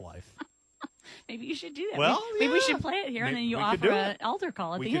rededicated his life. Maybe you should do that. Well, maybe we should play it here, and then you we could offer do an it. altar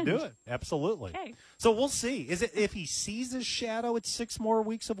call at We the could end. do it. Absolutely. Okay. So we'll see. Is it if he sees his shadow, it's 6 more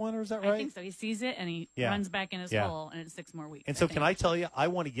weeks of winter? Is that right? I think so. He sees it, and he runs back in his hole, and it's 6 more weeks. And so can I tell you, I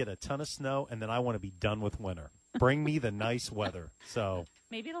want to get a ton of snow, and then I want to be done with winter. Bring me the nice weather. So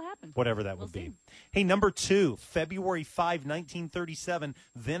maybe it'll happen. whatever that would be. Hey, number 2, February 5, 1937,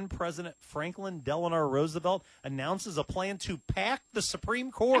 then President Franklin Delano Roosevelt announces a plan to pack the Supreme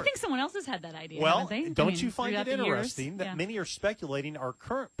Court. I think someone else has had that idea, Well, haven't they? don't you find it throughout the years? interesting that many are speculating our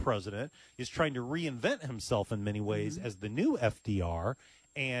current president is trying to reinvent himself in many ways as the new FDR?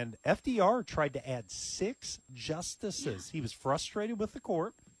 And FDR tried to add 6 justices. He was frustrated with the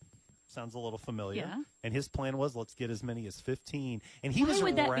court. Sounds a little familiar. Yeah. And his plan was, let's get as many as 15. And he Why was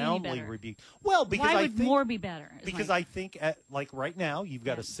would that be roundly better? rebuked. Well, because Why I would think more be better? because I think like right now you've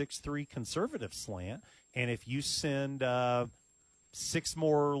got a 6-3 conservative slant, and if you send 6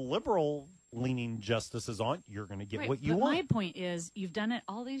 more liberal leaning justices on, you're going to get what you but want. My point is, you've done it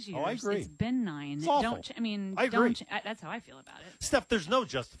all these years. Oh, I agree. It's been 9. It's awful. Don't. I mean, I agree. that's how I feel about it. Steph, there's no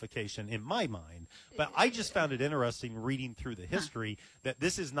justification in my mind, but I just found it interesting reading through the history that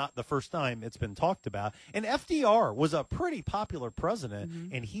this is not the first time it's been talked about. And FDR was a pretty popular president,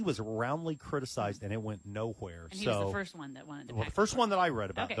 and he was roundly criticized, and it went nowhere. And he was the first one that wanted to. Well, the first one that I read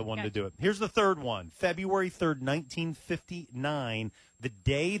about that wanted to do it. Here's the third one, February 3rd, 1959, the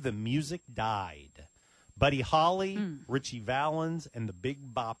day the music died. Buddy Holly, Richie Valens, and the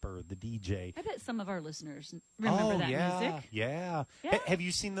Big Bopper, the DJ. I bet some of our listeners remember that music. Yeah. Yeah. Have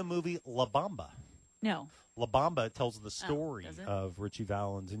you seen the movie La Bamba? No. La Bamba tells the story does it? of Richie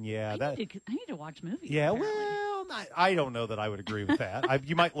Valens, and I need to watch movies. Yeah, apparently. well, Well, I don't know that I would agree with that.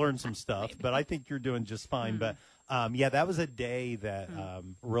 You might learn some stuff, but I think you're doing just fine. But that was a day that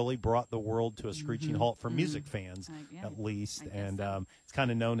really brought the world to a screeching halt for music fans, at least. And it's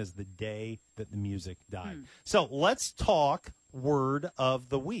kind of known as the day that the music died. So let's talk word of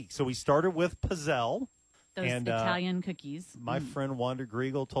the week. So we started with Pizzelle. Those Italian cookies. My friend Wanda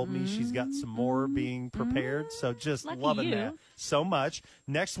Griegel told me she's got some more being prepared. So just loving that so much.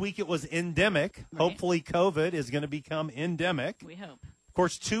 Next week it was endemic. Right. Hopefully COVID is going to become endemic. We hope. Of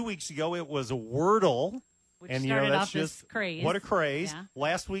course, 2 weeks ago it was a Wordle. Which started off this craze. What a craze. Yeah.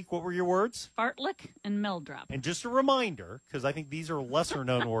 Last week, what were your words? Fartlek and Meldrop. And just a reminder, because I think these are lesser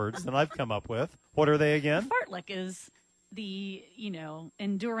known words than I've come up with. What are they again? Fartlek is the,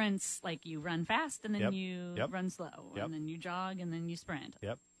 endurance, like you run fast and then you run slow and then you jog and then you sprint.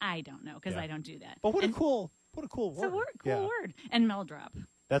 Yep. I don't know because I don't do that. But what a cool word. It's a cool word. And Meldrop.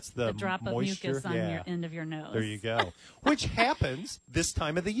 That's the drop moisture. of mucus on your end of your nose. There you go. Which happens this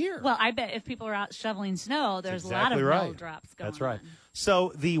time of the year. Well, I bet if people are out shoveling snow, there's a lot of Meldrops going on. That's right.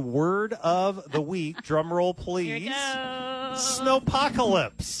 So the word of the week, drum roll please. Here we go.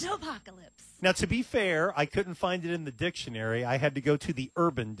 Snowpocalypse. Snowpocalypse. Now, to be fair, I couldn't find it in the dictionary. I had to go to the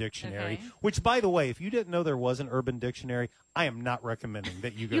Urban Dictionary, which, by the way, if you didn't know there was an Urban Dictionary, I am not recommending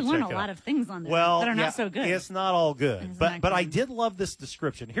that you go check it out. You learn a lot of things on there that are not so good. It's not all good. But I did love this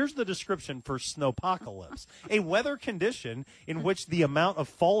description. Here's the description for snowpocalypse. A weather condition in which the amount of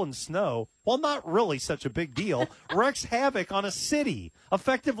fallen snow, while not really such a big deal, wreaks havoc on a city,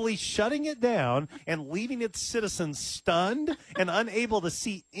 effectively shutting it down and leaving its citizens stunned and unable to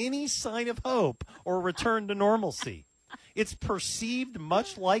see any sign of hope or return to normalcy. It's perceived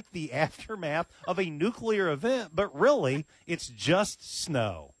much like the aftermath of a nuclear event, but really, it's just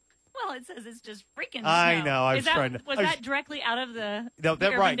snow. Well, it says it's just freaking snow. I know. Was that directly out of the No,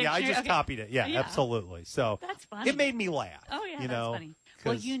 that's right. Yeah, I just okay. copied it. Yeah, absolutely. So that's funny. It made me laugh. Oh, yeah, that's funny.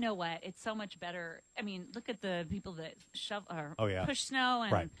 Well, you know what? It's so much better. I mean, look at the people that push snow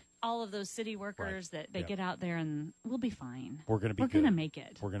and all of those city workers that they get out there, and we'll be fine. We're going to be good. We're going to make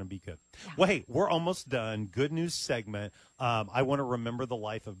it. We're going to be good. Yeah. Well, hey, we're almost done. Good news segment. I want to remember the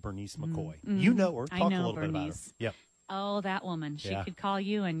life of Bernice McCoy. You know her. Talk a little bit about her. Yep. Oh, that woman. She could call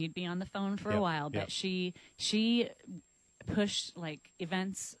you and you'd be on the phone for a while, but she pushed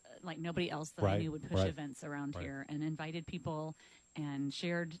events like nobody else that I knew would push events around here and invited people and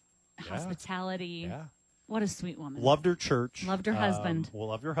shared hospitality. Yeah. What a sweet woman. Loved her church. Loved her husband.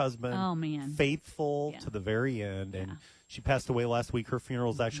 Loved her husband. Oh, man. Faithful to the very end. And she passed away last week. Her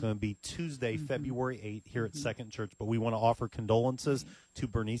funeral is actually going to be Tuesday, February 8th here at Second Church. But we want to offer condolences to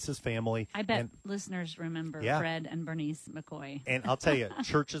Bernice's family. I bet listeners remember Fred and Bernice McCoy. And I'll tell you,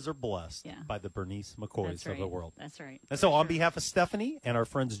 churches are blessed by the Bernice McCoys of the world. That's right. And so on behalf of Stephanie and our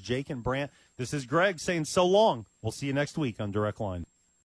friends Jake and Brant, this is Greg saying so long. We'll see you next week on Direct Line.